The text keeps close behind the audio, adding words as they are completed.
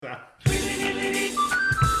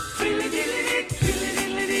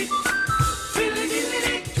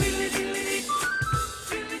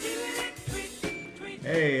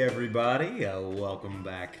everybody. Welcome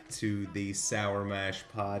back to the Sour Mash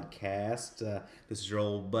Podcast. This is your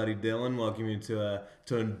old buddy Dylan. Welcome you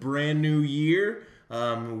to a brand new year.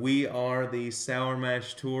 We are the Sour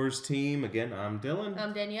Mash Tours team. Again, I'm Dylan.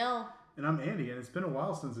 I'm Danielle. And I'm Andy, and it's been a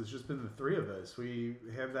while since it's just been the three of us. We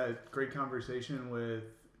had that great conversation with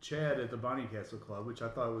Chad at the Bonnie Castle Club, which I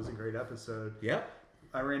thought was a great episode. Yep.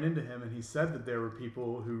 I ran into him, and he said that there were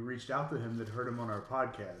people who reached out to him that heard him on our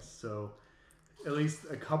podcast. So at least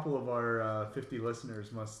a couple of our 50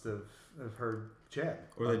 listeners must have heard Chad.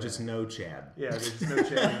 Or they just know Chad. Yeah, they just know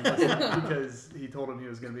Chad because he told him he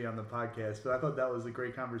was going to be on the podcast. But I thought that was a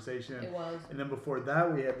great conversation. It was. And then before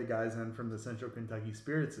that, we had the guys in from the Central Kentucky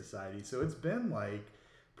Spirit Society. So it's been like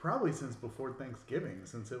probably since before Thanksgiving,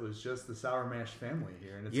 since it was just the Sour Mash family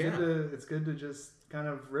here. And it's good to just kind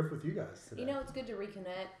of riff with you guys today. You know, it's good to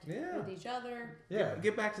reconnect with each other. Yeah.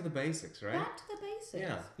 Get back to the basics, right? Back to the basics.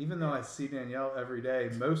 Yeah. Even though I see Danielle every day,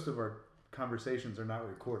 most of our conversations are not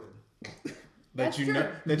recorded. That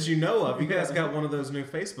you know of. You guys got one of those new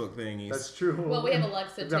Facebook thingies. That's true. Well, we have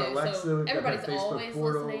Alexa too, Alexa, so everybody's always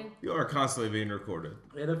portal. listening. You are constantly being recorded.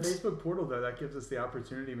 And a Facebook portal, though, that gives us the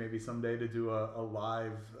opportunity maybe someday to do a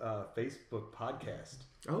live Facebook podcast.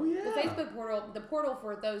 Oh, yeah. The Facebook portal, the portal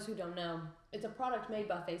for those who don't know, it's a product made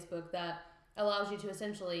by Facebook that allows you to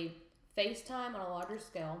essentially FaceTime on a larger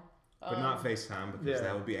scale. But not FaceTime because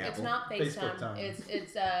that would be Apple. It's not Facebook FaceTime.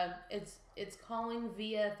 time. It's calling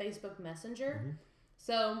via Facebook Messenger. Mm-hmm.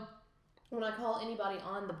 So when I call anybody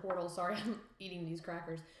on the portal, sorry, I'm eating these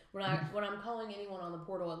crackers. When I'm calling anyone on the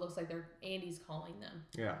portal, it looks like Andy's calling them.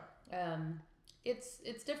 Yeah.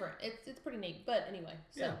 It's different. It's pretty neat. But anyway,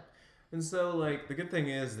 so. Yeah. And so, like, the good thing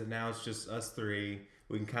is that now it's just us three.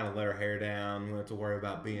 We can kind of let our hair down. We don't have to worry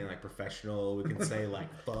about being, like, professional. We can say,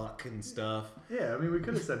 like, fuck and stuff. Yeah, I mean, we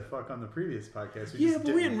could have said fuck on the previous podcast. We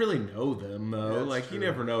didn't really know them, though. That's like, true. you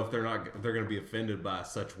never know if they're going to be offended by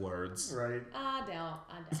such words. Right. I doubt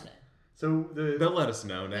it. So They'll let us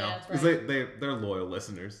know now. Yeah, that's Because right. they're loyal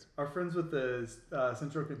listeners. our friends with the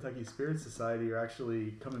Central Kentucky Spirit Society are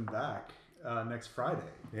actually coming back next Friday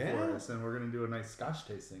for us, and we're going to do a nice Scotch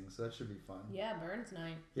tasting, so that should be fun. Yeah, Burns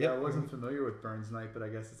night. Yeah, Yep. I wasn't familiar with Burns Night, but I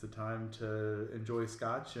guess it's a time to enjoy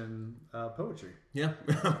Scotch and poetry. Yeah,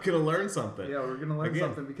 I'm going to learn something. Yeah, we're going to learn Again.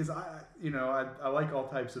 something because I like all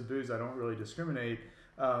types of booze. I don't really discriminate.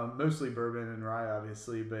 Mostly bourbon and rye,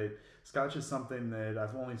 obviously, but Scotch is something that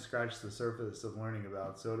I've only scratched the surface of learning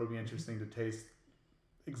about. So it'll be interesting to taste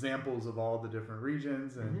examples of all the different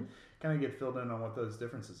regions and kind of get filled in on what those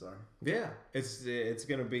differences are. Yeah, it's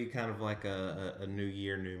gonna be kind of like a new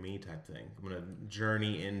year, new me type thing. I'm gonna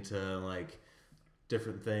journey into like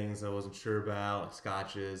different things I wasn't sure about. Like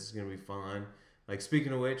scotches, it's gonna be fun. Like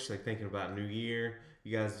speaking of which, like thinking about New Year,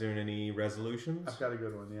 you guys doing any resolutions? I've got a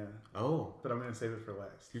good one, yeah, Oh, but I'm going to save it for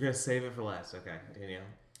last. you're gonna save it for last. Okay, Danielle.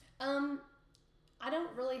 I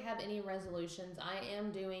don't really have any resolutions. I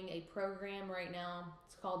am doing a program right now.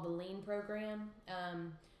 It's called the Lean Program,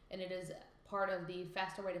 and it is part of the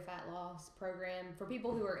Faster Way to Fat Loss program for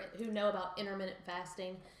people who know about intermittent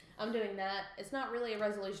fasting. I'm doing that. It's not really a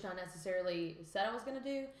resolution I necessarily said I was going to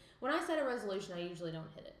do. When I set a resolution, I usually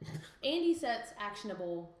don't hit it. Andy sets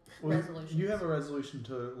actionable resolutions. You have a resolution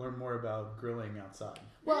to learn more about grilling outside.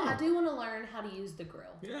 Well, I do want to learn how to use the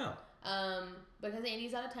grill. Yeah. Because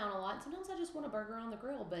Andy's out of town a lot, and sometimes I just want a burger on the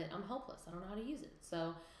grill, but I'm helpless. I don't know how to use it.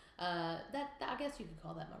 So that I guess you could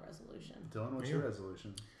call that my resolution. Dylan, what's your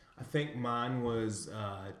resolution? I think mine was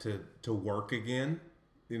to work again.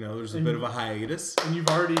 You know, there's a bit of a hiatus. And you've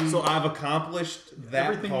already... So I've accomplished that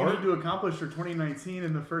everything part. you need to accomplish for 2019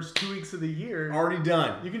 in the first 2 weeks of the year. Already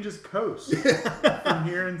done. You can just coast from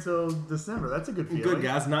here until December. That's a good feeling. Good,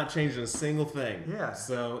 guys. Not changing a single thing. Yeah.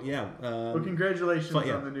 So, yeah. Well, congratulations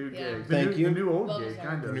yeah. on the new Yeah. gig. Thank you. The new old Well gig, deserved.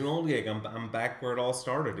 kind The of. new old gig. I'm back where it all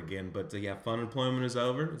started again. But, yeah, fun employment is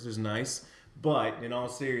over. This is nice. But, in all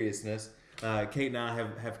seriousness... Kate and I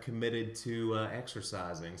have committed to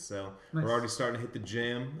exercising, so Nice. we're already starting to hit the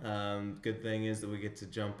gym. Good thing is that we get to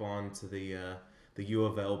jump on to the U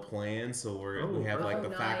of L plan, so we have like the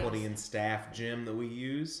nice. faculty and staff gym that we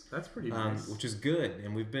use, That's pretty nice. which is good,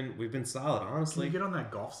 and we've been solid, Can honestly. you get on that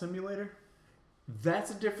golf simulator?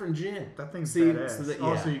 That's a different gym. That thing's See, badass. so that- yeah.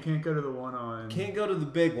 Also, you can't go to the one on... Can't go to the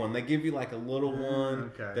big one. They give you like a little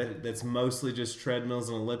one okay. that's mostly just treadmills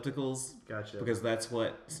and ellipticals. Gotcha. Because that's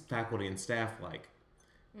what faculty and staff like.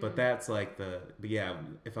 But that's like but yeah,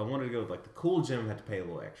 if I wanted to go with like the cool gym, I had to pay a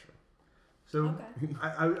little extra. So Okay.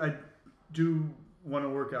 I do want to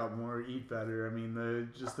work out more, eat better. I mean,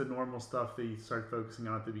 the normal stuff that you start focusing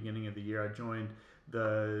on at the beginning of the year. I joined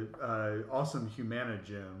the awesome Humana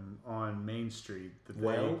gym on Main Street.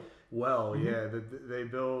 well. Yeah, they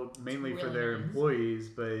build mainly for really their nice. employees,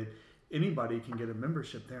 but anybody can get a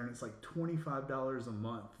membership there, and it's like $25 a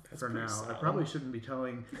month for pretty now. solid. I probably shouldn't be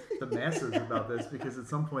telling the masses about this because at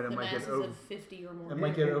some point The it might masses get over. of 50 or more. It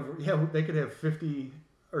might get over. Yeah, they could have 50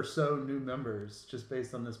 or so new members just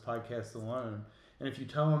based on this podcast alone. And if you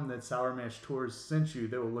tell them that Sour Mash Tours sent you,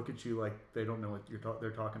 they will look at you like they don't know what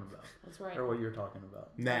they're talking about That's right. or what you're talking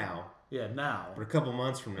about. Now, Yeah, now. but a couple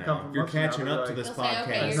months from A couple now, if you're months from now, catching they'll up be to this They'll say,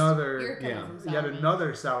 okay, podcast. Another- you're coming yeah. from Yet Sour Mash.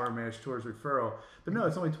 another Sour Mash Tours referral. But no,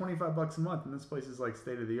 it's only $25 a month, and this place is like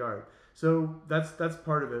state of the art. So that's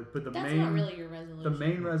part of it. But That's main not really your resolution. the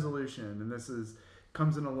main resolution, and this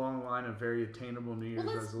comes in a long line of very attainable New Year's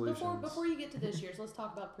well, resolutions. before you get to this year's, let's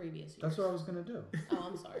talk about previous years. That's what I was gonna do. Oh,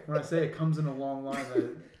 I'm sorry. When I say it comes in a long line,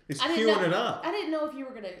 He's I didn't queuing know, it up. I didn't know if you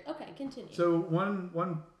were gonna. Okay, continue. so one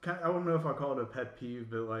kind I don't know if I'll call it a pet peeve,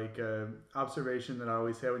 but like observation that I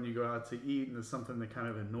always have when you go out to eat, and it's something that kind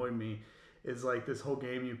of annoyed me, is like this whole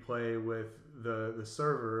game you play with the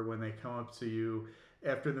server when they come up to you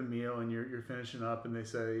after the meal and you're finishing up and they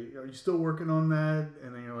say, "Are you still working on that?"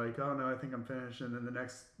 And then you're like, "Oh no, I think I'm finished." And then the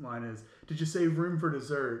next line is, "Did you save room for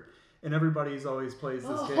dessert?" And everybody's always plays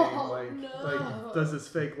this game, like does this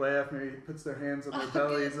fake laugh, maybe puts their hands on their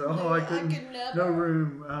bellies. I couldn't, no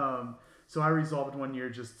room. So I resolved one year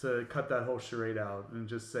just to cut that whole charade out and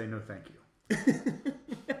just say no, thank you.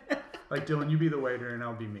 Like, Dylan, you be the waiter and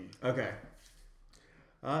I'll be me. Okay.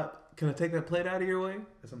 Can I take that plate out of your way?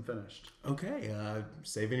 As I'm finished. Okay.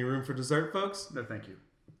 Save any room for dessert, folks? No, thank you.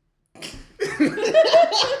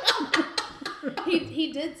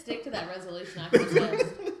 He did stick to that resolution. I can attest.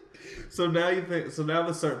 So now you think? So now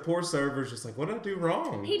the poor server's just like, what did I do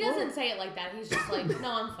wrong? He doesn't say it like that. He's just like,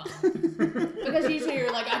 no, I'm fine. Because usually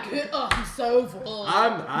you're like, I'm so full.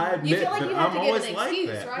 I admit You feel like that you have I'm to give always an like excuse,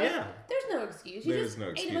 that. right? Yeah. There's no excuse. You There's just no ate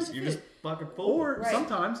a bunch excuse. of You're food. just fucking full. Or Right.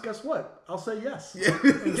 sometimes, guess what? I'll say yes. Yeah.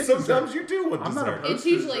 And get Sometimes dessert. you do want I'm not dessert. opposed It's to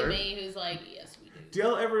usually dessert. me who's like, yes, we do. Do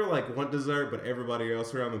y'all ever like want dessert, but everybody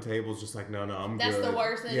else around the table is just like, no, I'm That's good. the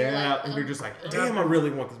worst thing. Yeah, You're like, and you're just like, It damn, I happens really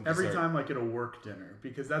want this Every dessert. time, like at a work dinner,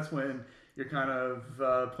 because that's when you're kind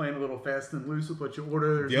of playing a little fast and loose with what you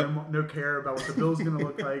order. There's Yep. no care about what the bill's going to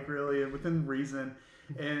look like, really, and within reason.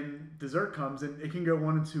 And dessert comes, and it can go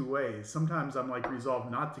one of two ways. Sometimes I'm like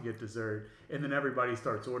resolved not to get dessert, and then everybody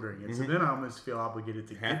starts ordering it. So then I almost feel obligated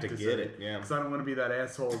to Have get to dessert. get it, yeah. Because I don't want to be that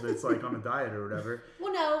asshole that's like on a diet or whatever.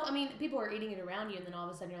 Well, no, I mean, people are eating it around you, and then all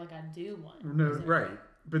of a sudden you're like, I do want No, dessert. right.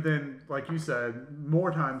 But then, like you said,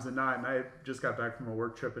 more times than not, and I just got back from a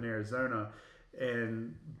work trip in Arizona,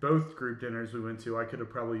 and both group dinners we went to, I could have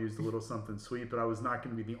probably used a little something sweet, but I was not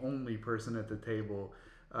going to be the only person at the table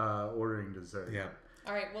ordering dessert. Yeah.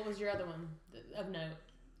 All right, what was your other one of note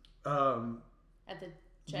Um, at the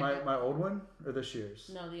checkout? my old one or this year's?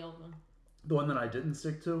 No, the old one. The one that I didn't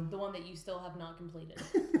stick to? The one that you still have not completed.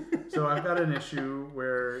 So I've got an issue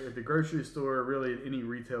where at the grocery store, or really at any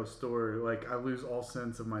retail store, like I lose all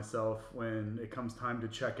sense of myself when it comes time to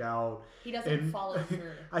check out. He doesn't And follow through.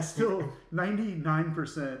 I still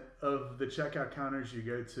 99% of the checkout counters you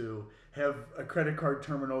go to have a credit card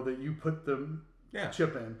terminal that you put the Yeah.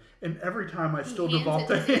 chip in, and every time I still hands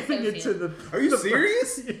default it to to the handing it to associate. the. Are you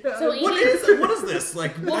serious? Yeah. So What Andy- is this?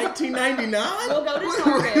 Like 1999? We'll go to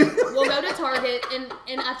Target. We'll go to Target, and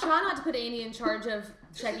I try not to put Andy in charge of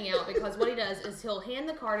checking out because what he does is he'll hand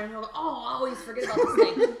the card and he'll go, oh, I always forget about this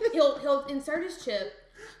thing. He'll insert his chip,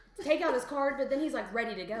 take out his card, but then he's like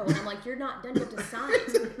ready to go, and I'm like, you're not done. You have to sign.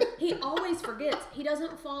 He always forgets. He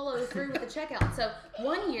doesn't follow through with the checkout. So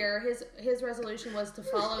one year his resolution was to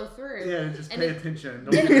follow through. Yeah, just And pay it- attention.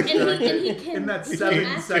 And he can. In that he 7 can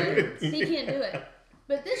master it. seconds. He can't do it.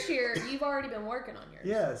 But this year, you've already been working on yours.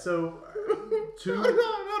 Yeah, so two.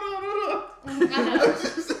 No. I know.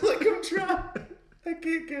 It's just like I'm trying. I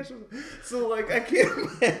can't catch it. So like I can't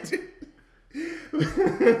imagine.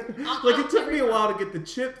 Like it took me a while to get the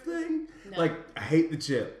chip thing. No. Like I hate the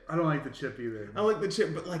chip. I don't like the chip either. I like the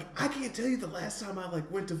chip, but like I can't tell you the last time I like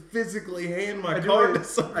went to physically hand my I do card to it.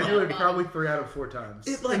 somebody. I do it probably 3 out of 4 times.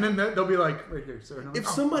 It, like- and then they'll be like, "Right here, sir." And I'm If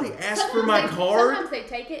like, "Oh." somebody asks for my card, Sometimes they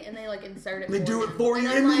take it and they like insert it. they for do you. it for you,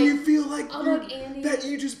 I'm and then like, you feel like, I'm you're- like, Andy. that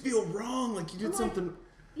you just feel wrong, like you did I'm like, something.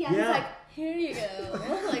 Yeah, Yeah. he's like, here you go.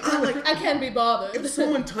 like- I can't be bothered. If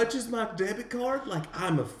someone touches my debit card, like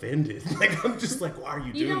I'm offended. Like I'm just like, why are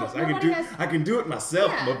you You doing know, this? nobody has- I can do it myself.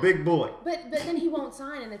 I'm Yeah. a big boy. But then he won't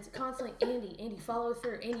sign, and it's constantly Andy, follow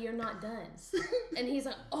through. Andy, you're not done. And he's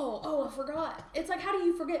like, oh, I forgot. It's like, how do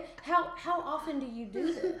you forget? How often do you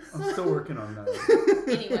do this? I'm still working on that.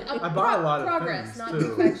 Anyway, I buy a lot of progress, things not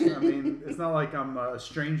too. perfection. I mean, it's not like I'm a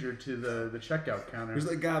stranger to the checkout counter. There's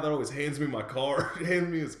that guy that always hands me my card. Hands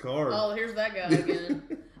me his card. Oh, here's that guy again.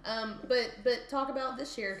 But talk about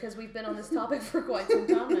this year because we've been on this topic for quite some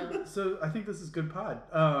time now. So I think this is good pod.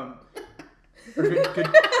 Or good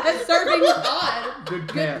Serving pod. Good Good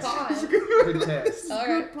cast. pod. Good test. All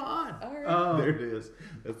right. Good pod. All right. There it is.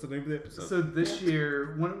 That's the name of the episode. So this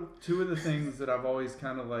year, two of the things that I've always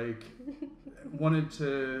kind of like wanted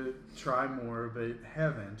to try more but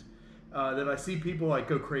haven't, that I see people like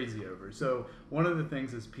go crazy over. So one of the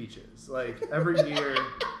things is peaches. Like every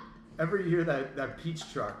year that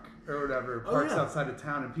peach truck or whatever parks outside of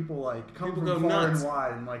town, and people like come People from go far nuts. and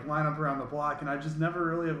wide and like line up around the block, and I just never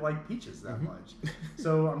really have liked peaches that much.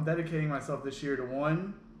 So I'm dedicating myself this year to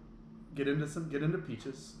one, get into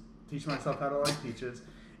peaches, teach myself how to like peaches,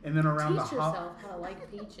 and then around Teach the yourself how to like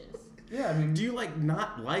peaches. yeah, I mean, do you like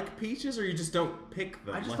not like peaches, or you just don't pick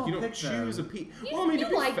them? I just like don't you don't pick them. choose a peach. You- Well, I mean, you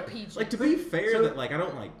to be like peaches. Like to be fair, So- that like I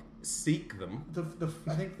don't like seek them.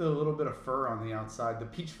 I think the little bit of fur on the outside, the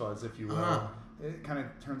peach fuzz, if you will, Ah. it kind of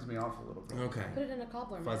turns me off a little bit. Okay. Put it in a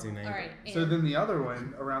cobbler. man. Fuzzy neighbor. All right. So and- then the other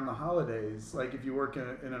one around the holidays, like if you work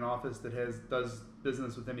in an office that does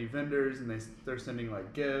business with any vendors and they're sending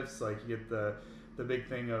like gifts, like you get the big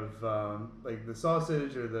thing of like the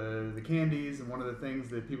sausage or the candies, and one of the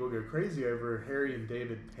things that people go crazy over are Harry and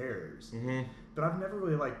David pears. Mm-hmm. But I've never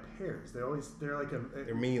really liked pears. They're like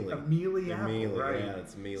They're mealy. a mealy They're apple, mealy. right? Yeah,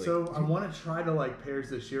 it's mealy. So I want to try to like pears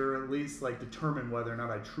this year, or at least like determine whether or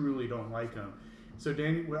not I truly don't like them. So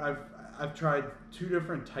Danny, I've tried two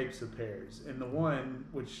different types of pears, and the one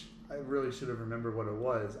which I really should have remembered what it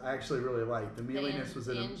was, I actually really liked. The mealiness was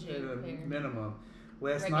at Anjou a pear. minimum.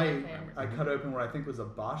 Last Regular night pear. I cut open what I think was a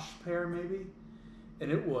Bosch pear maybe,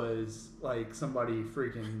 and it was like somebody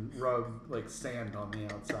freaking rubbed like sand on the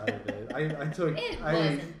outside of it. It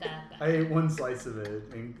wasn't that I bad. ate one slice of it,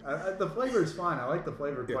 and the flavor is fine. I like the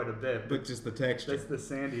flavor quite a bit, but just the texture. that's the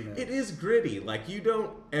sandiness. It is gritty. Like you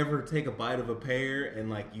don't ever take a bite of a pear and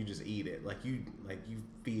like you just eat it. Like you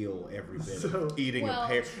feel every bit So- of eating Well, a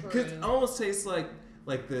pear. Because true. it almost tastes like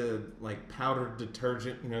the powdered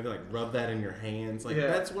detergent. You know, they like rub that in your hands. Like Yeah.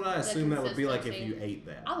 that's what I assume that would be like if consistency. you ate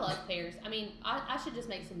that. I love pears. I mean, I should just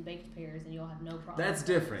make some baked pears and you'll have no problem. That's with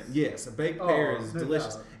those. different. Yes, a baked Oh, pear is no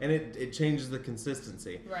delicious, doubt. and it changes the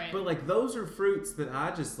consistency. Right. But like those are fruits that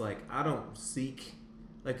I just like. I don't seek.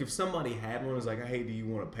 Like if somebody had one, was like, "Hey, do you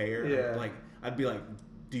want a pear?" Yeah. Like I'd be like,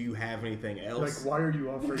 "Do you have anything Like, else?" why are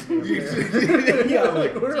you offering me a pear? Yeah,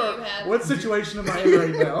 like, Where Do you are- have- what situation am I in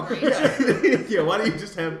right now? yeah, why do you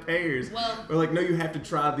just have pears? Well- or like, no, you have to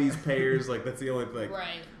try these pears. Like that's the only thing.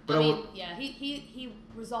 Right. But I I mean, will- yeah, he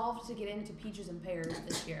resolved to get into peaches and pears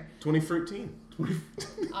this year. 20 fruit teen.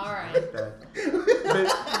 All right. But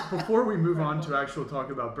before we move on to actual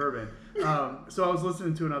talk about bourbon, so I was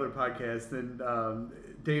listening to another podcast, and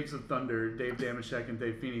Dave's of Thunder, Dave Damashek and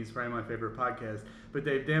Dave Feeney is probably my favorite podcast. But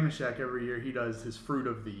Dave Damashek, every year he does his fruit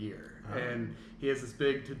of the year, and he has this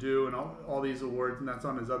big to do and all these awards, and that's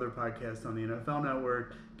on his other podcast on the NFL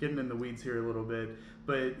Network. Getting in the weeds here a little bit,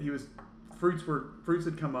 but fruits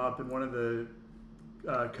had come up, and one of the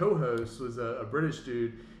co-hosts was a British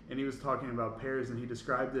dude, and he was talking about pears, and he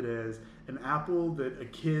described it as an apple that a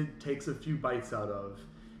kid takes a few bites out of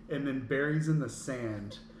and then buries in the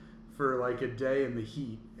sand for like a day in the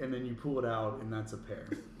heat, and then you pull it out and that's a pear.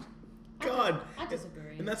 God, I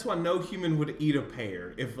disagree. and that's why no human would eat a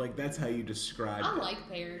pear if like that's how you describe I it. like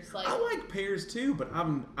pears. Like I like pears too, but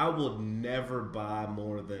I will never buy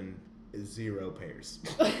more than 0 pears.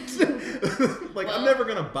 Like I'm Well, never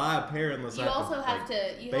gonna buy a pear unless you I also have like,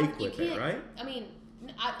 to you bake have, you with it, can't right? I mean,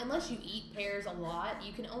 unless you eat pears a lot,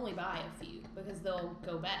 you can only buy a few because they'll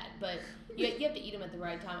go bad. But you have to eat them at the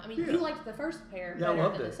right time. I mean, Yeah. you liked the first pear Yeah, I better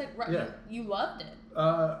loved than it. the second. Right, Yeah. you loved it.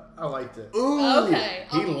 I liked it. Ooh, Okay,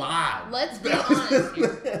 he okay. lied. Let's be honest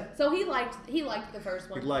here. So he liked the first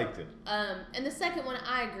He one. liked it. And the second one,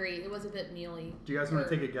 I agree, it was a bit mealy. Do you guys want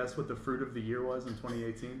to take a guess what the fruit of the year was in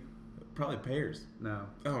 2018? Probably pears. No,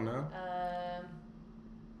 Oh no,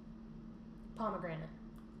 Pomegranate.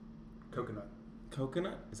 coconut.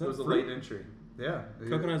 coconut. Is It that was a fruit? late entry. Yeah,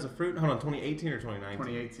 Coconut is a fruit. Hold on, 2018 or 2019?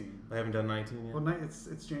 2018. They haven't done 19 yet. Well,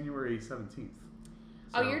 it's January 17th.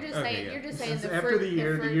 Oh, you're just okay, saying yeah. you're just saying It's the after fruit. the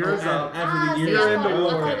year. The fruit year is oh, up. After the see, year I end thought, of I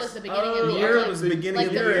thought it awards. was the beginning Oh, of the the year. year Like, was the beginning like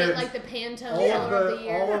of the the year. like the Pantone All color of of the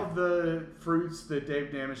year. all of the fruits that Dave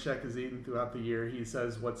Damashek has eaten throughout the year, he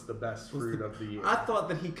says, "What's the best fruit of the year?" I thought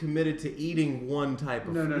that he committed to eating one type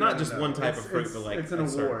of No, fruit. no, Not no, just no. one type It's- of fruit, it's- but like it's an a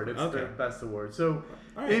certain- award. It's okay. the best award. So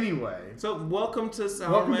All right. anyway, So welcome to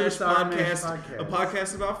Sour Welcome to Mash Sour Mash Podcast, Podcast. a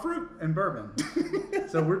podcast about fruit. and bourbon.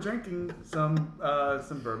 So we're drinking some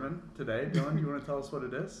bourbon today. Dylan, do you want to tell us what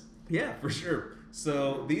what it is? Yeah, for sure.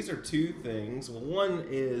 So these are two things. One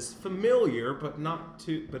is familiar, but not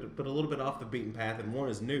too, but a little bit off the beaten path, and one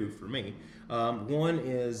is new for me. One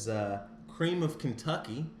is Cream of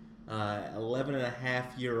Kentucky,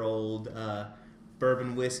 11.5-year-old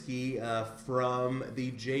bourbon whiskey from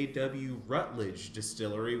the J.W. Rutledge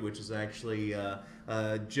Distillery, which is actually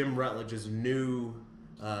Jim Rutledge's new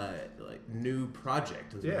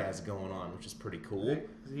project that he has going on, which is pretty cool.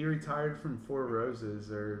 He retired from Four Roses,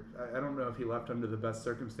 or I don't know if he left under the best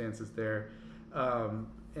circumstances there.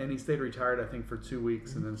 And he stayed retired, I think, for 2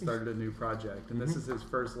 weeks and then started a new project. And this is his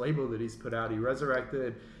first label that he's put out. He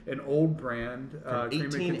resurrected an old brand, Cream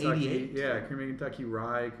of Kentucky. Yeah, Cream of Kentucky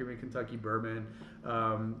Rye, Cream of Kentucky Bourbon,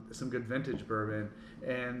 some good vintage bourbon.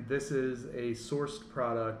 And this is a sourced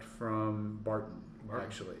product from Barton.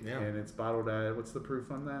 Actually, and it's bottled at, what's the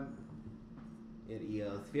proof on that? It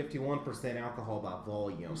is 51% alcohol by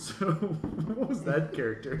volume. So, what was that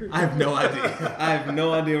character? I have no idea. I have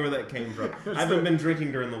no idea where that came from. I haven't been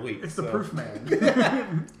drinking during the week. It's the proof man.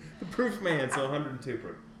 The proof man, so 102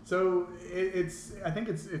 proof. So I think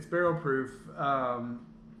it's barrel proof,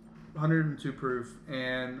 102 proof,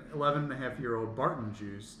 and 11.5-year-old Barton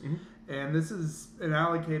juice. And this is an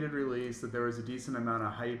allocated release that there was a decent amount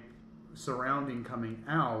of hype surrounding coming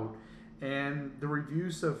out, and the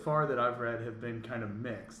reviews so far that I've read have been kind of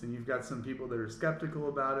mixed. And you've got some people that are skeptical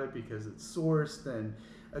about it because it's sourced, and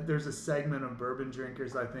there's a segment of bourbon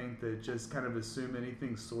drinkers, I think, that just kind of assume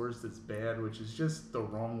anything sourced is bad, which is just the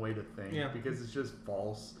wrong way to think because it's just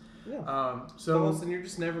false. False, and you're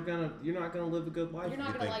just you're not gonna live a good life. You're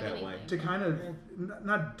not if you gonna think like that way. anything. To kind of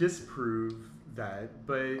not disprove that,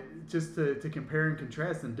 but just to compare and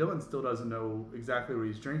contrast, and Dylan still doesn't know exactly what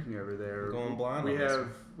he's drinking over there. We're going blind.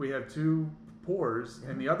 We have two pours,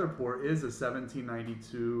 and the other pour is a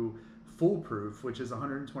 1792 full proof, which is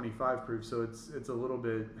 125 proof, so it's a little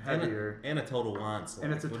bit heavier, and a total wine selection.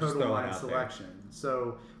 And it's a total wine selection.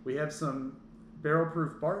 So we have some barrel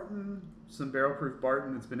proof Barton.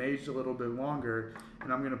 It's been aged a little bit longer,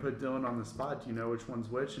 and I'm going to put Dylan on the spot. Do you know which one's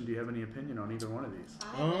which, and do you have any opinion on either one of these?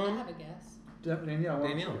 I have a guess. Danielle,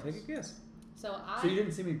 take a guess. So you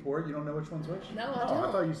didn't see me pour it? You don't know which one's which? No, I don't.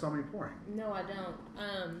 I thought you saw me pouring. No, I don't.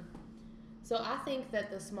 So I think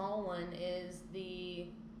that the small one is the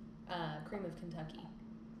Cream of Kentucky.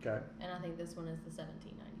 Okay. And I think this one is the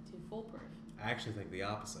 1792 full proof. I actually think the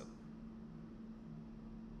opposite.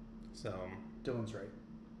 So Dylan's right.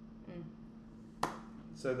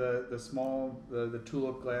 So the small, the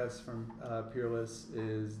tulip glass from Peerless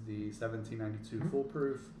is the 1792 full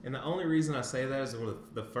proof. And the only reason I say that is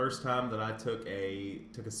the first time that I took a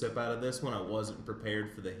sip out of this one, I wasn't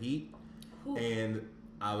prepared for the heat. Ooh. And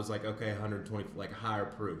I was like, okay, 120, like higher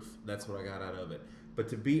proof. That's what I got out of it. But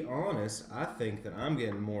to be honest, I think that I'm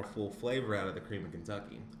getting more full flavor out of the Cream of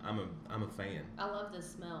Kentucky. I'm a fan. I love the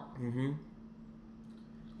smell.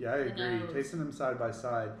 Yeah, I agree. Tasting them side by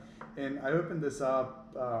side. And I opened this up,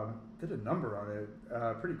 did a number on it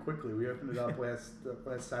pretty quickly. We opened it up last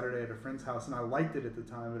Saturday at a friend's house, and I liked it at the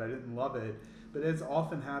time, but I didn't love it. But as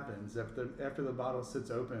often happens, after the bottle sits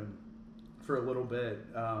open for a little bit,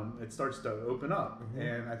 it starts to open up.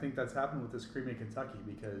 And I think that's happened with this Cream of Kentucky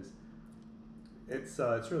because it's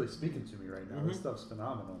really speaking to me right now. This stuff's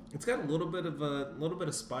phenomenal. It's got a little bit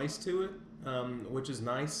of spice to it, which is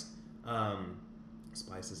nice.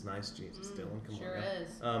 Spice is nice, Jesus, Dylan. Come sure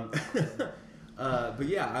on. Is. But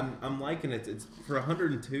yeah, I'm liking it. It's for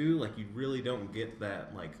 102. Like you really don't get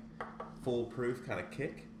that like foolproof kind of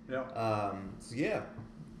kick. Yeah. So yeah,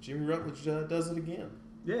 Jimmy Rutledge does it again.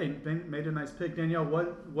 Yeah, he made a nice pick. Danielle,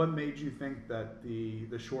 what made you think that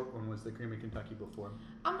the short one was the Cream of Kentucky before?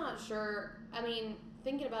 I'm not sure. I mean,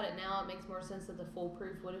 thinking about it now, it makes more sense that the full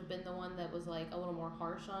proof would have been the one that was like a little more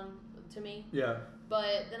harsh to me. Yeah.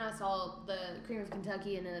 But then I saw the Cream of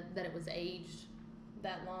Kentucky and that it was aged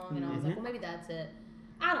that long, and I was like, well, maybe that's it.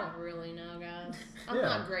 I don't really know, guys. I'm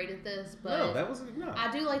not great at this, but I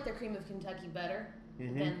do like the Cream of Kentucky better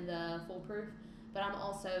than the full proof. But I'm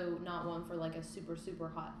also not one for like a super, super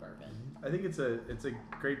hot bourbon. I think it's a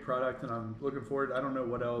great product, and I'm looking forward. I don't know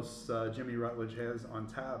what else Jimmy Rutledge has on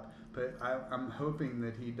tap, but I'm hoping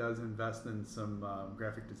that he does invest in some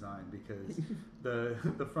graphic design because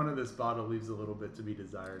the front of this bottle leaves a little bit to be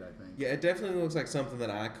desired, I think. Yeah, it definitely looks like something that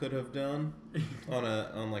I could have done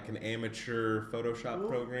on like an amateur Photoshop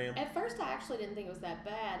program. At first, I actually didn't think it was that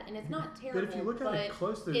bad, and it's not terrible. But if you look at it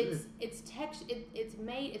close to it's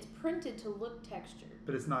printed to look textured.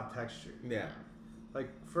 But it's not textured. Yeah. Like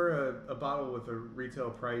for a bottle with a retail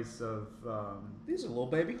price of these are little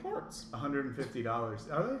baby hearts.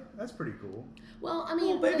 $150. Are they? That's pretty cool. Well, I mean,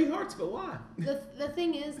 little baby hearts, but why? The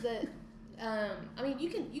thing is that I mean,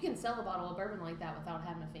 you can sell a bottle of bourbon like that without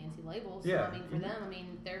having a fancy label. So Yeah. I mean, for them, I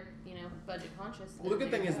mean, they're budget conscious. Well, the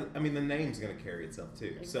good thing is that, that, I mean, the name's going to carry itself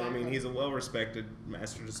too. So I mean, Exactly. he's a well-respected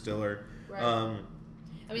master distiller. right.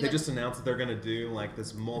 I mean, They just announced that they're going to do like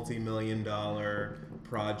this multi-million-dollar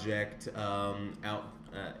project out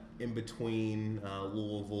in between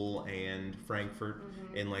Louisville and Frankfurt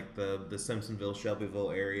in like the Simpsonville,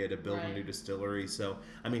 Shelbyville area to build a Right. new distillery. So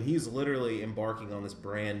I mean, he's literally embarking on this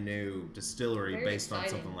brand new distillery Very based on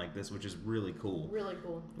exciting. something like this, which is really cool. really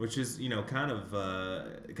cool. Which is kind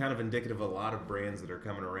of indicative of a lot of brands that are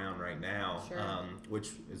coming around right now. Sure.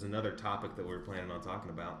 Which is another topic that we're planning on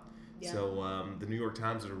talking about. Yeah. So the New York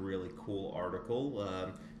Times did a really cool article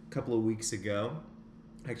a couple of weeks ago,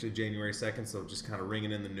 actually January 2nd, so just kind of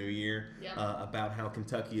ringing in the new year, Yep. about how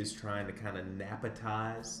Kentucky is trying to kind of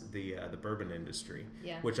Napatize the bourbon industry,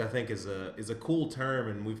 Yeah. which I think is a cool term,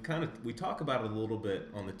 and we talk about it a little bit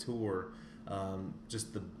on the tour,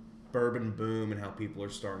 just the bourbon boom and how people are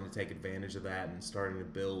starting to take advantage of that and starting to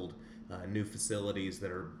build new facilities that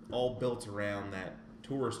are all built around that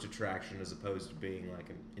tourist attraction as opposed to being like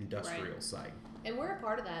an industrial site. And we're a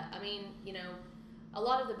part of that. I mean, a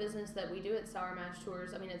lot of the business that we do at Sour Mash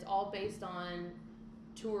Tours, I mean, it's all based on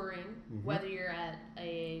touring, whether you're at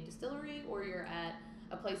a distillery or you're at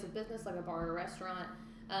a place of business like a bar or restaurant.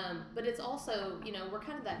 But it's also, we're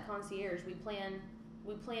kind of that concierge. We plan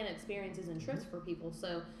experiences and trips for people.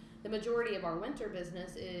 So the majority of our winter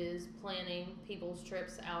business is planning people's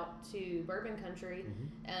trips out to bourbon country,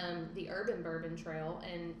 the urban bourbon trail,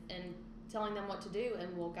 and telling them what to do,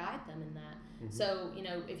 and we'll guide them in that. So,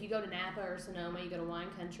 if you go to Napa or Sonoma, you go to wine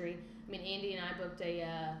country. I mean, Andy and I booked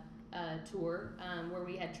a tour where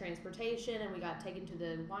we had transportation and we got taken to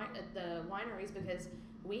the wineries because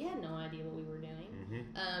we had no idea what we were doing.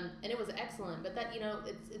 And it was excellent. But that,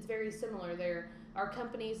 it's very similar. There are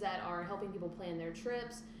companies that are helping people plan their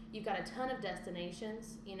trips. You've got a ton of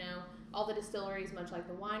destinations, all the distilleries, much like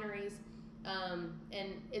the wineries.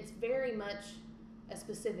 And it's very much a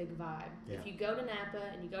specific vibe. Yeah. If you go to Napa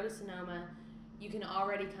and you go to Sonoma, you can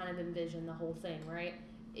already kind of envision the whole thing, right?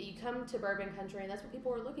 You come to bourbon country, and that's what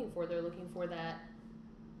people are looking for. They're looking for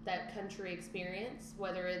that country experience,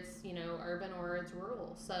 whether it's urban or it's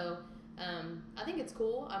rural. So I think it's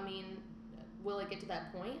cool. I mean, will it get to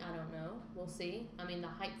that point? I don't know. We'll see. I mean, the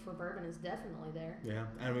hype for bourbon is definitely there. Yeah,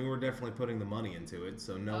 I mean, we're definitely putting the money into it,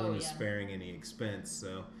 so no one is sparing any expense.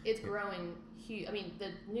 So it's growing huge. I mean, the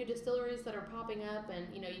new distilleries that are popping up, and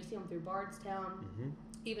you see them through Bardstown,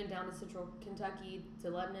 even down to central Kentucky,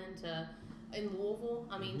 to Lebanon, to in Louisville.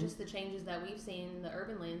 I mean, just the changes that we've seen in the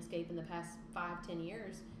urban landscape in the past 5-10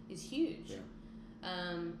 years is huge. Yeah.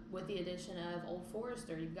 With the addition of Old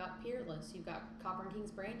Forester, you've got Peerless, you've got Copper and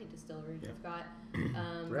Kings Brandy Distillery, you've got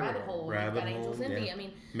Rabbit Hole, you've got Angel's Envy. I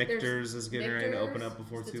mean, Michter's is getting ready to open up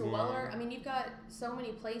before too long. Weller. I mean, you've got so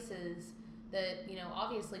many places that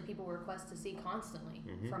obviously people request to see constantly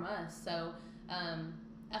from us. So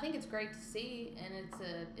I think it's great to see, and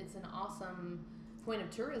it's an awesome point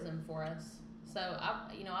of tourism for us. So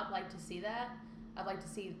I'd like to see that. I'd like to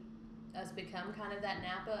see us become kind of that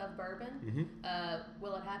Napa of bourbon.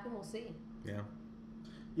 Will it happen? We'll see.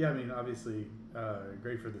 Yeah, I mean, obviously,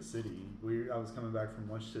 great for the city. I was coming back from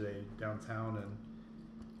lunch today downtown,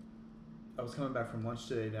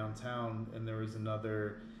 and there was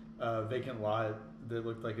another vacant lot that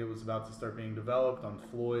looked like it was about to start being developed on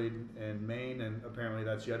Floyd and Main, and apparently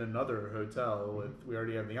that's yet another hotel. We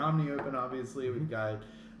already have the Omni open, obviously. We've got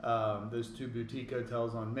those 2 boutique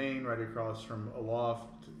hotels on Main right across from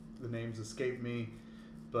Aloft. The names escape me,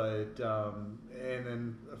 but and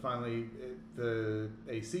then finally the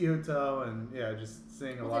AC Hotel, and just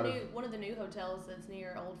seeing a lot of one of the new hotels that's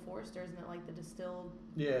near Old Forester, isn't it like the Distill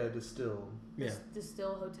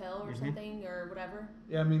Hotel or something or whatever?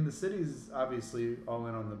 Yeah, I mean the city's obviously all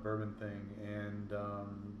in on the bourbon thing, and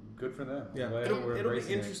good for them. Yeah, it'll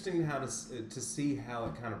be interesting to see how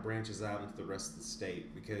it kind of branches out into the rest of the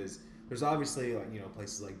state, because there's obviously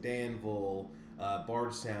places like Danville,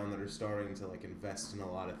 Bardstown that are starting to invest in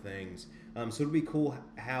a lot of things. So it'll be cool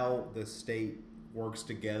how the state works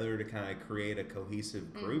together to kind of create a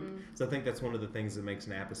cohesive group. So I think that's one of the things that makes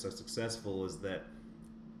Napa so successful, is that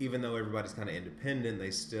even though everybody's kind of independent, they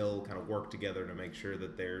still kind of work together to make sure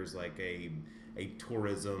that there's a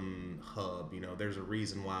tourism hub. There's a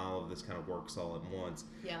reason why all of this kind of works all at once.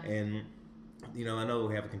 Yeah. And I know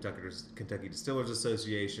we have a Kentucky Distillers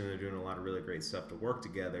Association. They're doing a lot of really great stuff to work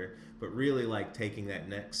together, but really taking that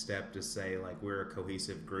next step to say we're a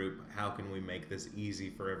cohesive group. How can we make this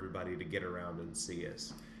easy for everybody to get around and see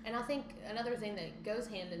us? And I think another thing that goes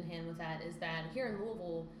hand in hand with that is that here in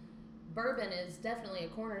Louisville, bourbon is definitely a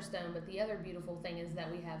cornerstone, but the other beautiful thing is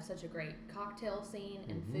that we have such a great cocktail scene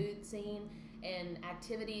and food scene and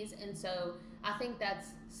activities, and so I think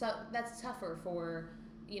that's tougher for,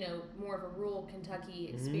 more of a rural Kentucky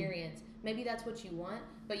experience. Maybe that's what you want,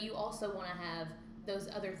 but you also want to have those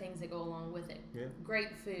other things that go along with it. Yeah.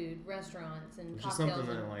 Great food, restaurants, and Which cocktails. is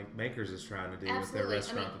something that like Makers is trying to do with their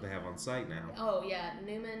restaurant that they have on site now. Oh yeah,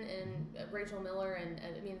 Newman and Rachel Miller, and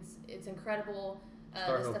I mean it's incredible.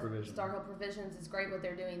 Star Hill Provisions is great what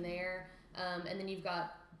they're doing there. And then you've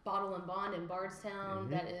got Bottle and Bond in Bardstown.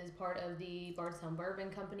 That is part of the Bardstown Bourbon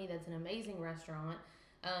Company. That's an amazing restaurant.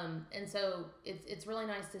 And so it's really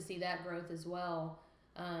nice to see that growth as well.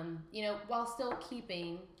 While still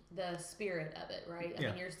keeping the spirit of it, right? I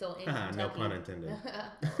mean, you're still in Kentucky. No pun intended.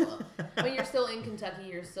 I mean, you're still in Kentucky.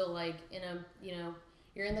 You're still like in a,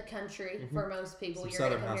 you're in the country for most people. Some you're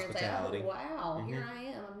southern going to come here and say, oh, wow, here I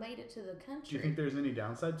am. I made it to the country. Do you think there's any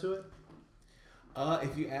downside to it?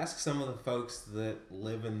 If you ask some of the folks that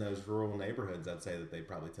live in those rural neighborhoods, I'd say that they'd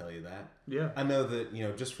probably tell you that. Yeah. I know that,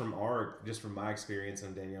 just from my experience,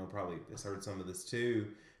 and Danielle probably has heard some of this too,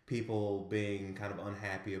 people being kind of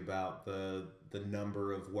unhappy about the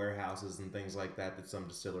number of warehouses and things like that some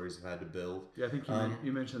distilleries have had to build. Yeah, I think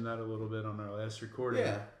you mentioned that a little bit on our last recording.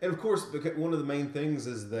 Yeah, and of course, one of the main things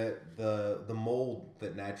is that the mold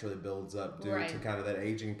that naturally builds up due to kind of that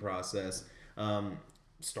aging process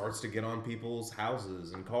starts to get on people's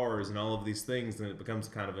houses and cars and all of these things, and it becomes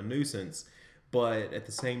kind of a nuisance. But at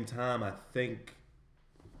the same time, I think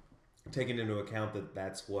taking into account that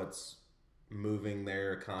that's what's moving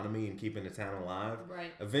their economy and keeping the town alive,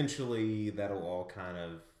 eventually that'll all kind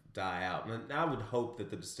of die out. And I would hope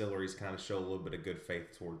that the distilleries kind of show a little bit of good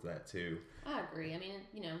faith towards that too. I agree. I mean,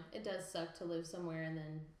 it does suck to live somewhere and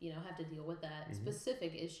then, have to deal with that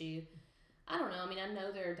specific issue. I don't know. I mean, I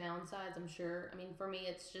know there are downsides, I'm sure. I mean, for me,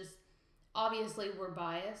 it's just, obviously we're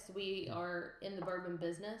biased. We are in the bourbon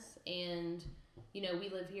business and, we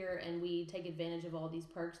live here and we take advantage of all these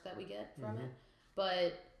perks that we get from it.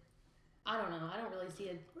 But I don't know. I don't really see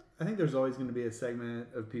it. I think there's always going to be a segment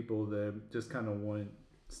of people that just kind of want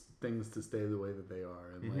things to stay the way that they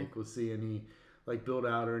are. And like we'll see any like build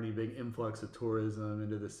out or any big influx of tourism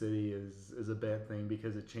into the city is a bad thing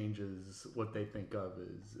because it changes what they think of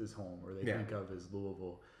as home or they think of as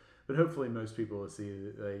Louisville. But hopefully most people will see,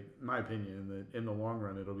 like, my opinion, that in the long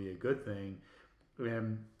run it'll be a good thing.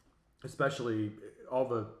 And especially all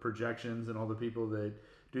the projections and all the people that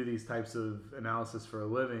do these types of analysis for a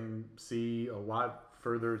living see a lot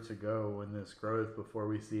further to go in this growth before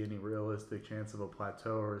we see any realistic chance of a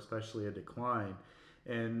plateau or especially a decline.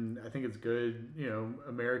 And I think it's good,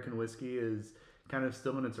 American whiskey is kind of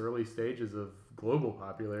still in its early stages of global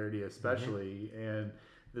popularity especially, and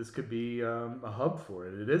this could be a hub for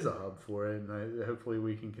it. It is a hub for it, and hopefully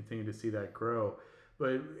we can continue to see that grow.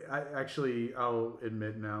 But I'll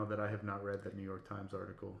admit now that I have not read that New York Times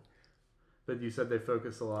article. But you said they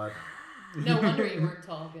focus a lot. No wonder you weren't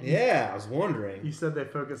talking. Yeah, I was wondering. You said they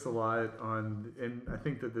focus a lot on, and I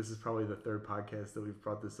think that this is probably the third podcast that we've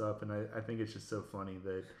brought this up, and I think it's just so funny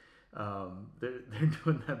that they're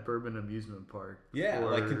doing that bourbon amusement park. Yeah,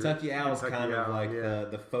 like Kentucky Owl is kind of like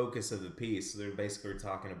the focus of the piece. So they're basically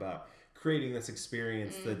talking about creating this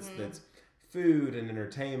experience that's food and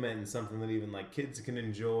entertainment and something that even like kids can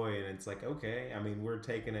enjoy, and it's like, okay, I mean, we're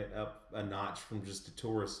taking it up a notch from just a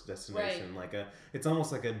tourist destination. Like it's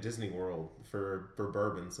almost like a Disney World for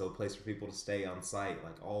bourbon, so a place for people to stay on site,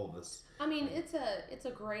 like all of this. I mean, it's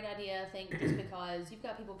a great idea, I think, just because you've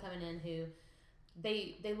got people coming in who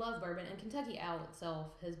they love bourbon, and Kentucky Owl itself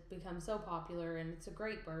has become so popular, and it's a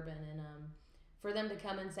great bourbon, and for them to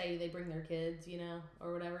come and say they bring their kids,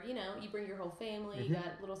 or whatever, you bring your whole family, you got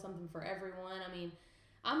a little something for everyone. I mean,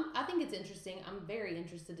 I think it's interesting. I'm very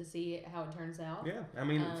interested to see how it turns out. Yeah, I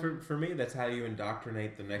mean, for me, that's how you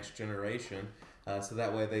indoctrinate the next generation. So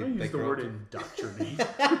that way they use the grow word up indoctrinate.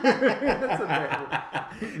 That's a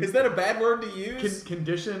bad word. Is that a bad word to use?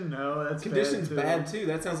 Condition? No, that's condition's bad too.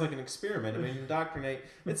 That sounds like an experiment. I mean, indoctrinate.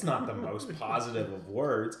 It's not the most positive of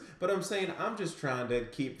words, but I'm saying I'm just trying to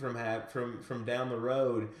keep from down the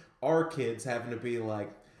road our kids having to be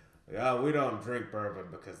like, oh, we don't drink bourbon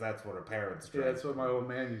because that's what our parents drink. Yeah, that's what my old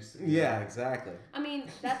man used to do. Yeah, exactly. I mean,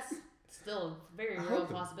 that's still a very real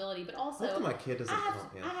possibility, but also my kid doesn't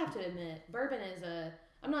I have to admit, bourbon is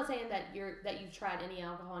I'm not saying that you've tried any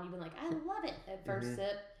alcohol and you've been like, I love it at first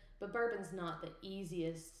sip, but bourbon's not the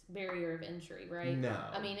easiest barrier of entry, right? No.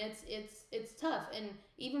 I mean, it's tough, and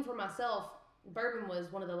even for myself, bourbon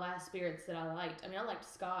was one of the last spirits that I liked. I mean, I liked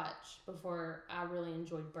Scotch before I really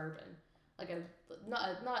enjoyed bourbon. Like not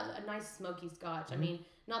a nice smoky Scotch. I mean,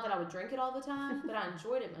 Not that I would drink it all the time, but I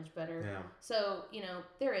enjoyed it much better. Yeah. So, you know,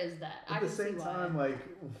 there is that. At the same time, like,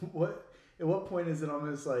 at what point is it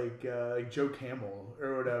almost like Joe Camel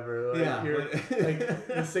or whatever? Like, Yeah. you're, like,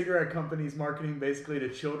 the cigarette company's marketing basically to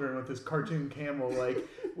children with this cartoon camel. Like,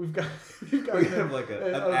 we've got We have like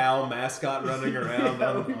an owl mascot running around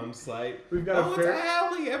on site. We've got it's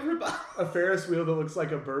Owly, everybody. a Ferris wheel that looks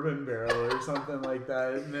like a bourbon barrel or something like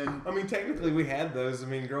that. And then I mean, technically, we had those. I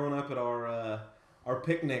mean, growing up at our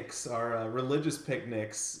picnics, our religious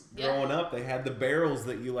picnics, growing up, they had the barrels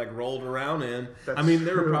that you like rolled around in. That's I mean,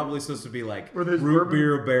 they were true. probably supposed to be like Were those root bourbon-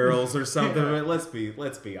 beer barrels or something. Yeah. But let's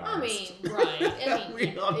be honest. I mean, right. I mean,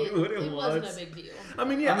 We all knew what it it was. wasn't a big deal. I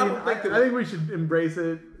mean, yeah, I don't think that. I think we should embrace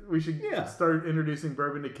it. We should Yeah. start introducing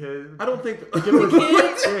bourbon to kids. I don't think. Give it with,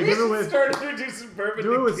 Kids? yeah, give it with, Start introducing bourbon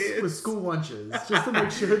do it to with, kids. with school lunches, just to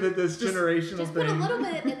make sure that this generational Just put a thing. little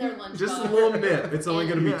bit in their lunchbox. Just a little nip. It's only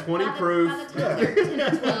going to be Yeah. 20 By the proof. time they're 10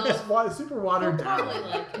 or 12, It's super watered they'll down. probably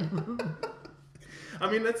like it.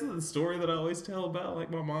 I mean, that's the story that I always tell about, like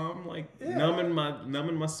my mom, like Yeah. numbing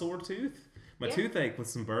my sore tooth, my Yeah. toothache with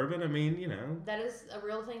some bourbon. I mean, you know, That is a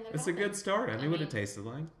real thing that it's a good happens. start. I knew what mean- it tasted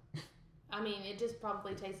like. I mean, it just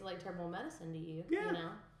probably tasted like terrible medicine to you. Yeah. You know?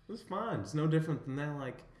 It was fine. It's no different than that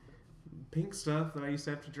like pink stuff that I used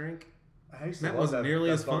to have to drink. I used to That love wasn't that, nearly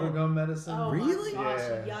that as fun. bubblegum medicine. Oh Really? my gosh,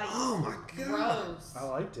 Yeah. yikes. Oh my god! Gross. I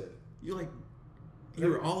liked it. You like, you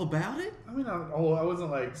were all about it. I mean, I wasn't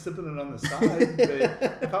like sipping it on the side,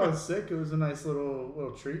 but if I was sick, it was a nice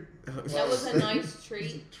little treat. That was a nice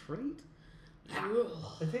treat. Treat? Ugh.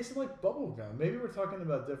 It tasted like bubble gum. Maybe we're talking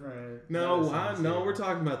about different. No, medicines no, here. we're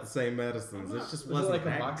talking about the same medicines. I'm It not- just Was it wasn't like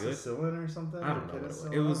that good. amoxicillin or something? I don't know what it was.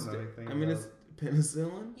 Penicillin? It was. I don't know anything I mean, about it's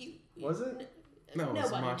penicillin. Was it? No, it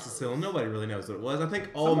was Nobody amoxicillin. knows. Nobody really knows what it was. I think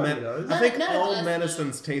all Somebody does. I think None of all us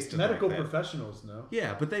medicines tasted Medical like that. professionals know.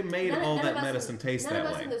 Yeah, but they made None- all none that of us medicine taste None that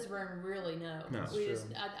of us way. in this room really know. No. We That's just,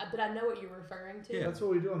 but I know what you're referring to. Yeah. That's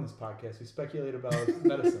what we do on this podcast. We speculate about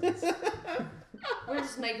medicines. We're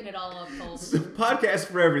just making it all up, folks. Podcast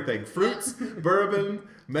for everything: fruits, bourbon,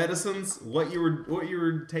 medicines. What you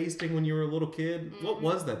were tasting when you were a little kid. Mm-hmm. What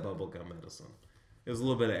was that bubblegum medicine? It was a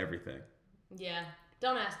little bit of everything. Yeah.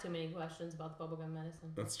 Don't ask too many questions about the bubblegum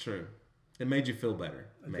medicine. That's true. It made you feel better.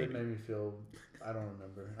 It Maybe. did make me feel. I don't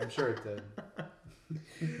remember. I'm sure it did.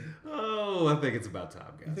 Oh, I think it's about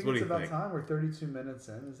time, I guys. think What do it's you about think? time. We're 32 minutes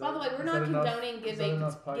in. Is By that, the way, we're is not that enough- condoning is that giving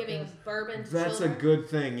enough podcast? giving bourbon to That's a children. good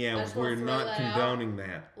thing. I Yeah, just we're wanna throw not that out. condoning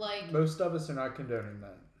that. Like, Most of us are not condoning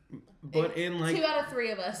that. But in like 2 out of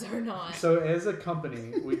 3 of us are not. So as a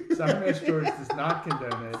company, Sour Mash George does not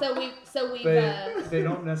condone it, So we've. but they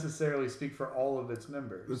don't necessarily speak for all of its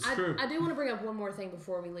members. it's I true. do want to bring up one more thing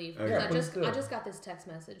before we leave. Okay. Because Yeah, please do. I just got this text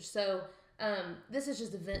message. So this is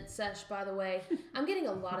just a vent sesh, by the way. I'm getting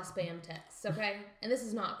a lot of spam texts, okay? And this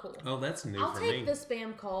is not cool. Oh, that's new I'll for take me. the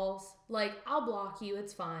spam calls. Like, I'll block you.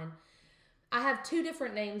 It's fine. I have 2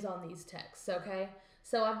 different names on these texts, okay?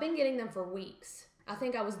 So I've been getting them for weeks. I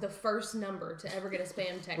think I was the first number to ever get a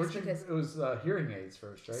spam text because... It was hearing aids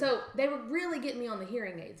first, right? So they were really getting me on the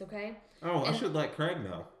hearing aids, okay? Oh, I and- should let Craig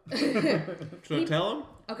know. Should I tell him?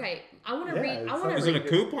 Okay, I want to Yeah, read... it I want Is to it read... a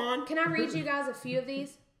coupon? Can I read you guys a few of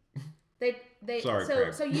these? They Sorry, so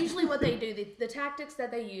Craig. so usually what they do, the tactics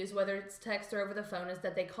that they use, whether it's text or over the phone, is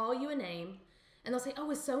that they call you a name and they'll say,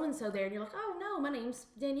 "Oh, is so and so there?" And you're like, "Oh no, my name's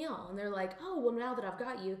Danielle." And they're like, "Oh, well now that I've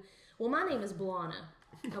got you, well my name is Blana."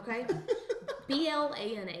 Okay?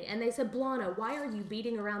 Blana. And they said, "Blana, why are you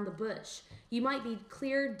beating around the bush? You might be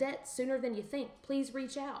cleared debt sooner than you think. Please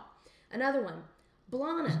reach out." Another one.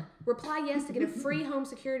 Blana, reply yes to get a free home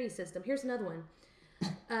security system. Here's another one.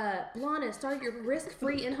 Blana, start your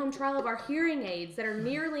risk-free in-home trial of our hearing aids that are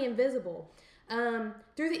nearly invisible.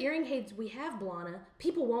 Through the hearing aids we have, Blana,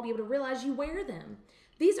 people won't be able to realize you wear them.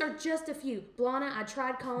 These are just a few. Blana, I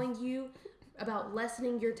tried calling you about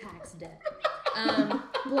lessening your tax debt.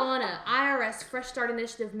 Blana, IRS Fresh Start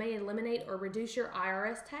Initiative may eliminate or reduce your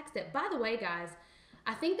IRS tax debt. By the way, guys,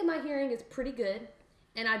 I think that my hearing is pretty good,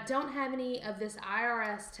 and I don't have any of this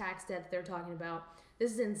IRS tax debt that they're talking about.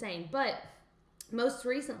 This is insane. But most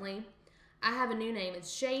recently, I have a new name.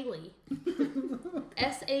 It's Shaylee.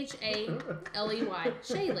 Shaley.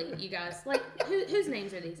 Shaylee, you guys. Like, whose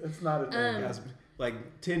names are these? It's not a name. Guys,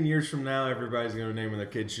 like 10 years from now, everybody's gonna name their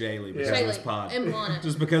kid Shaylee because of this Shaylee pod, and Blana.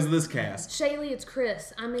 just because of this cast. Shaylee, it's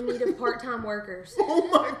Chris. I'm in need of part-time workers. Oh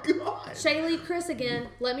my god! Shaylee, Chris again.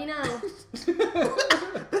 Let me know.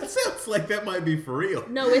 That sounds like that might be for real.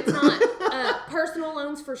 No, it's not. Personal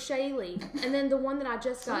loans for Shaylee, and then the one that I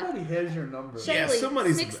just got. Somebody has your number. Yeah, Shaylee,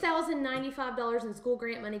 somebody's- $6,095 in school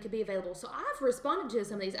grant money could be available. So I've responded to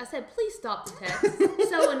some of these. I said, please stop the text.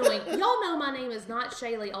 So annoying. Y'all know my name is not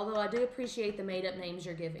Shaylee, although I do appreciate the made-up names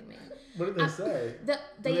you're giving me. What did they say? Did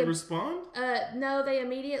they respond? No, they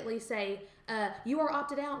immediately say, you are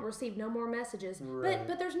opted out and received no more messages. Right.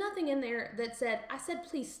 But there's nothing in there that said, I said,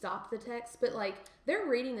 please stop the text. But like, they're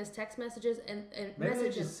reading this text messages and Maybe they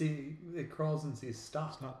messages. just see, it crawls and sees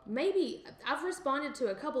stop. Maybe. I've responded to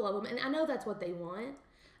a couple of them, and I know that's what they want.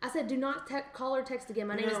 I said, do not call or text again.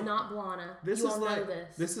 My name is not Blana. You all know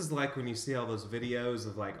this. This is like when you see all those videos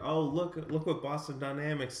of like, oh, look what Boston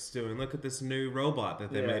Dynamics is doing. Look at this new robot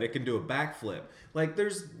that they made. It can do a backflip. Like there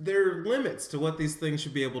are limits to what these things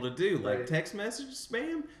should be able to do. Like Right. text message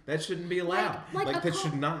spam, that shouldn't be allowed. Like a that call,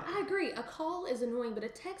 should not. I agree. A call is annoying, but a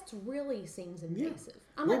text really seems invasive.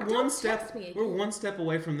 I'm We're like, one don't step. text me again. We're one step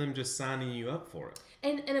away from them just signing you up for it.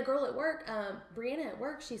 And a girl at work, Brianna at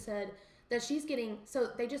work, she said that she's getting, so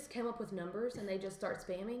they just came up with numbers and they just start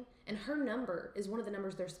spamming. And her number is one of the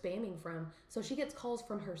numbers they're spamming from. So she gets calls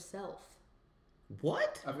from herself.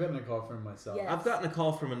 What? I've gotten a call from myself. Yeah. I've gotten a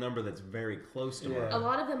call from a number that's very close to Yeah. A mine.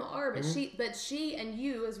 lot of them are, but Mm-hmm. she and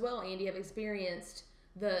you as well, Andy, have experienced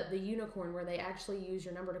the unicorn where they actually use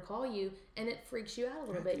your number to call you, and it freaks you out a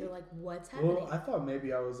little bit. You're like, what's happening? Well, I thought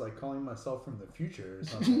maybe I was like calling myself from the future or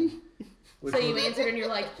something. Which So you was- answered and you're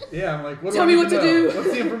like, Yeah, I'm like, what Tell do I me need what to know? do.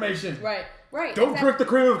 What's the information? right. Don't exactly. prick the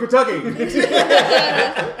cream of Kentucky.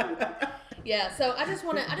 Yeah, so I just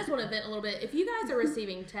want to vent a little bit. If you guys are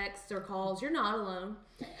receiving texts or calls, you're not alone.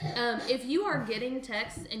 If you are getting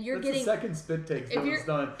texts and you're That's getting, the second spit take that was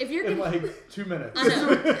done if you're in getting- like 2 minutes. I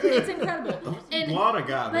know it's incredible. And Blana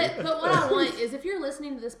got me. but what I want is if you're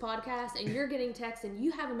listening to this podcast and you're getting texts and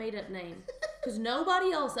you have a made up name, because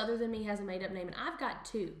nobody else other than me has a made up name, and I've got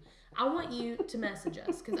two. I want you to message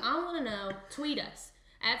us because I want to know. Tweet us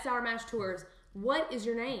at Sour Mash Tours. What is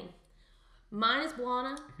your name? Mine is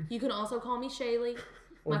Blana. You can also call me Shaylee.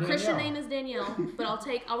 Or My Christian Danielle. name is Danielle, but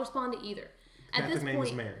I'll respond to either. At Catholic this name point,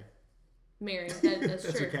 is Mary. Mary. That's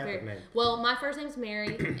That's true. your Catholic name. Well, my first name is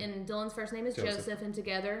Mary, and Dylan's first name is Joseph. Joseph, and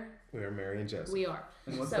together We are Mary and Joseph. we are.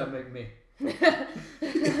 And what's So- that make me? Anyway.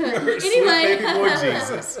 Anyway. Baby boy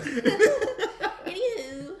Jesus.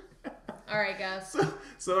 Anywho. All right, guys.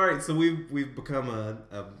 So all right, so we've become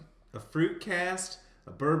a fruit cast,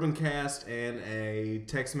 a bourbon cast, and a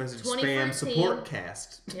text message 20 spam fruit support team.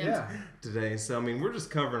 cast Yep. Yeah. today. So I mean, we're just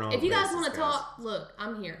covering all. If the you guys bases, want to talk, look,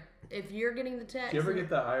 I'm here. If you're getting the text, Do you ever get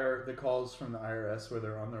the calls from the IRS where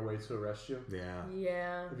they're on their way to arrest you? Yeah,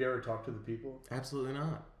 yeah. Have you ever talked to the people? absolutely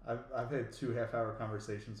not. I've had 2 half-hour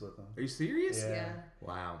conversations with them. Are you serious? Yeah. Yeah.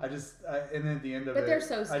 Wow. And then at the end of But it, they're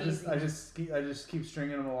so I skeezy. just keep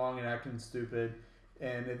stringing them along and acting stupid.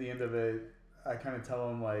 And at the end of it, I kind of tell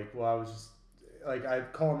them like, well, I was just like, I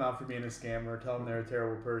call them out for being a scammer, tell them they're a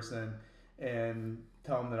terrible person, and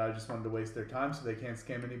tell them that I just wanted to waste their time so they can't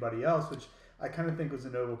scam anybody else, which I kind of think was a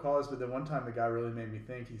noble cause. But then one time the guy really made me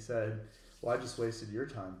think. He said, well, I just wasted your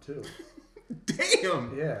time too.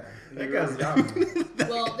 Damn. Yeah. He That really guy's got me.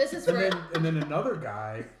 Well, this is And for. then another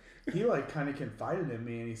guy, he like kind of confided in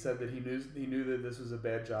me, and he said that he knew that this was a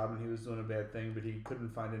bad job and he was doing a bad thing, but he couldn't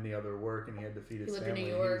find any other work and he had to feed his He lived in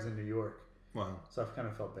family. New And he York. was in New York, Wow. so I kind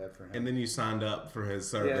of felt bad for him. And then you signed up for his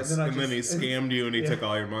service, and then I and then he just- scammed you, and he yeah. took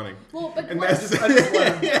all your money. Well, but And what, that's- I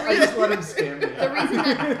just let him scam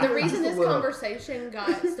me. the reason Just a this little. conversation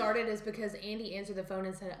got started is because Andy answered the phone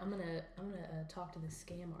and said, "I'm gonna talk to the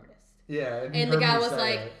scam artist." Yeah, he And the heard guy me was say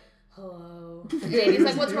like, that. "Hello." Yeah, And he Andy's was-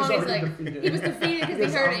 like, "What's he was wrong?" He's already like, defeated. he was defeated because he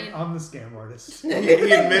Yes, heard I'm, it. I'm the scam artist. He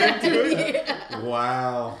admitted to it. Yeah.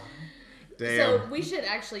 Wow. Damn. So we should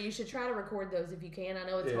you should try to record those if you can. I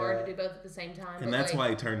know it's hard Yeah. to do both at the same time. And but that's like, why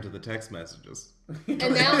he turned to the text messages. And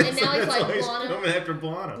now he's That's like, why he's Blana, coming after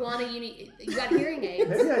Blana. Blana, you got hearing aids.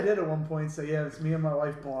 Maybe I did at one point say, yeah, it's me and my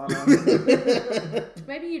wife, Blana.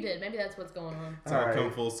 Maybe you did. Maybe that's what's going on. It's all Alright.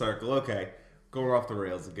 come full circle. Okay, going off the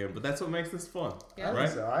rails again, but that's what makes this fun, Yeah. right?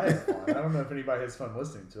 So I had fun. I don't know if anybody has fun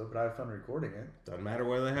listening to it, but I have fun recording it. Doesn't matter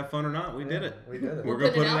whether they have fun or not. We did Yeah, it. we did it. We're We're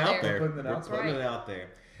gonna put putting it it out out there. there. We're putting it out We're putting there. it out there.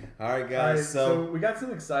 All right, All guys. right, so we got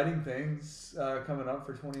some exciting things coming up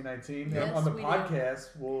for 2019. Yes, On the we do. podcast,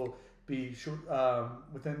 we'll be short,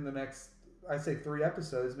 within the next I say 3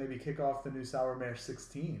 episodes, maybe kick off the new Sour Mash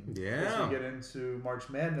 16. Yeah. As we get into March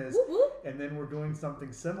Madness. Whoop, whoop. And then we're doing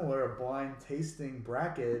something similar, a blind tasting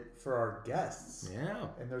bracket for our guests. Yeah.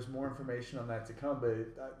 And there's more information on that to come, but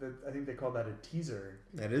I think they call that a teaser.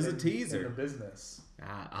 That is a in teaser. the business.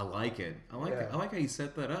 I like it. I like it. I like how you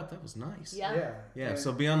set that up. That was nice. Yeah. Yeah. And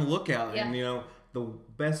So be on the lookout, Yeah. and the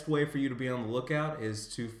best way for you to be on the lookout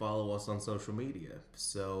is to follow us on social media.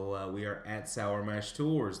 So we are at Sour Mash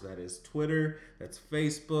Tours. That is Twitter. That's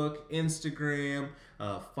Facebook, Instagram.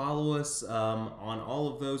 Follow us on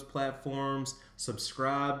all of those platforms.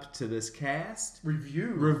 Subscribe to this cast.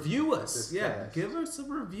 Review us. This Yeah, cast. give us a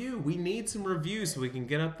review. We need some reviews so we can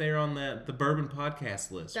get up there on the Bourbon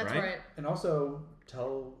Podcast list. That's right. And also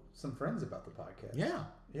tell some friends about the podcast. Yeah.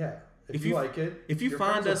 Yeah. If If you you- like it, If you your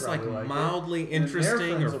find friends us will like probably it, mildly and their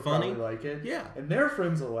interesting friends or will funny, probably like it. yeah, And their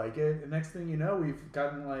friends will like it. And next thing you know, we've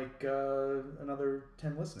gotten like another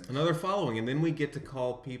 10 listeners. another following, and then we get to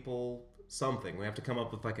call people something. We have to come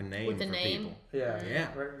up with like a name With a for name? people. Yeah. Yeah.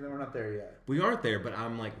 We're not there yet. We aren't there, but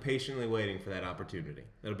I'm like patiently waiting for that opportunity.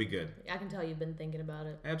 That'll be good. I can tell you've been thinking about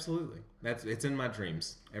it. Absolutely. It's in my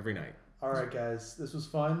dreams every night. All right, guys. This was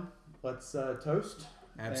fun. Let's toast.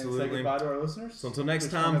 And say Absolutely. goodbye to our listeners. So until next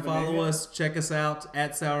Which one time, have a name follow yet? us, check us out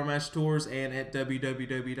at Sour Mash Tours and at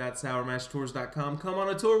www.sourmashtours.com. Come on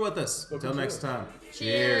a tour with us. Book a Until next tour. time.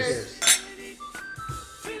 Cheers. Cheers.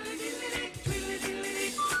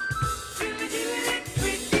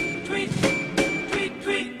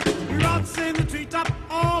 Rocks in the treetop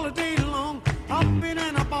all the day long, hopping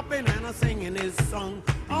and a bopping and a singing his song.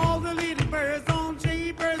 All the little birds on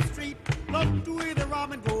Jaybird Street love to hear the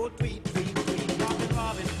robin go tweet, tweet, tweet. Rockin'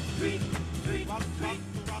 Robin, tweet, tweet, rock, rock,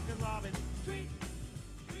 rockin' Robin, tweet.